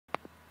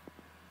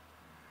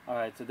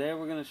Alright, today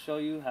we're going to show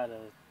you how to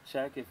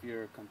check if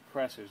your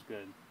compressor's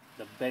good,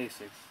 the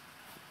basics.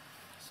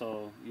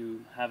 So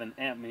you have an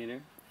amp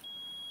meter,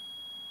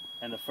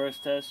 and the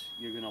first test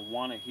you're going to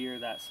want to hear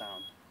that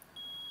sound.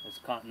 It's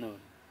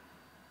continuity.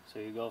 So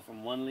you go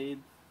from one lead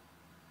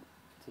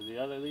to the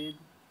other lead,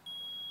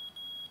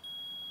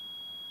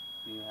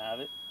 you have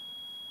it,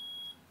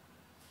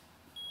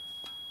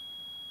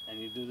 and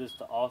you do this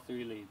to all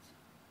three leads.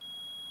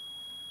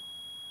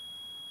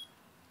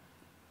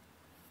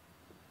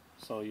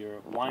 So your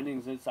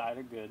windings inside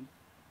are good.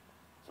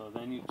 So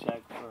then you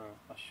check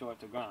for a short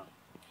to ground.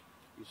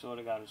 You sort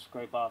of got to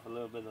scrape off a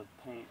little bit of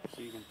paint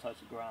so you can touch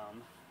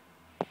ground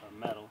or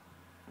metal,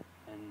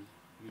 and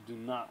you do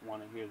not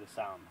want to hear the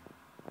sound.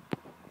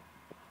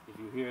 If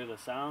you hear the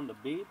sound, the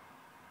beep,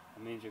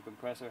 it means your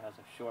compressor has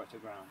a short to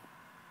ground.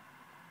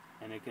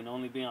 And it can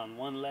only be on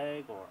one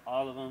leg or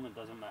all of them, it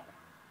doesn't matter.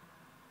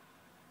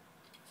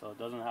 So it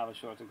doesn't have a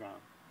short to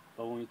ground.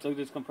 But when we took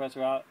this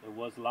compressor out, it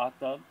was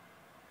locked up.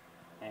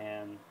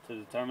 And to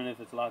determine if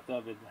it's locked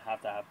up, it'd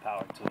have to have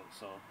power to it,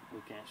 so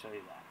we can't show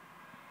you that.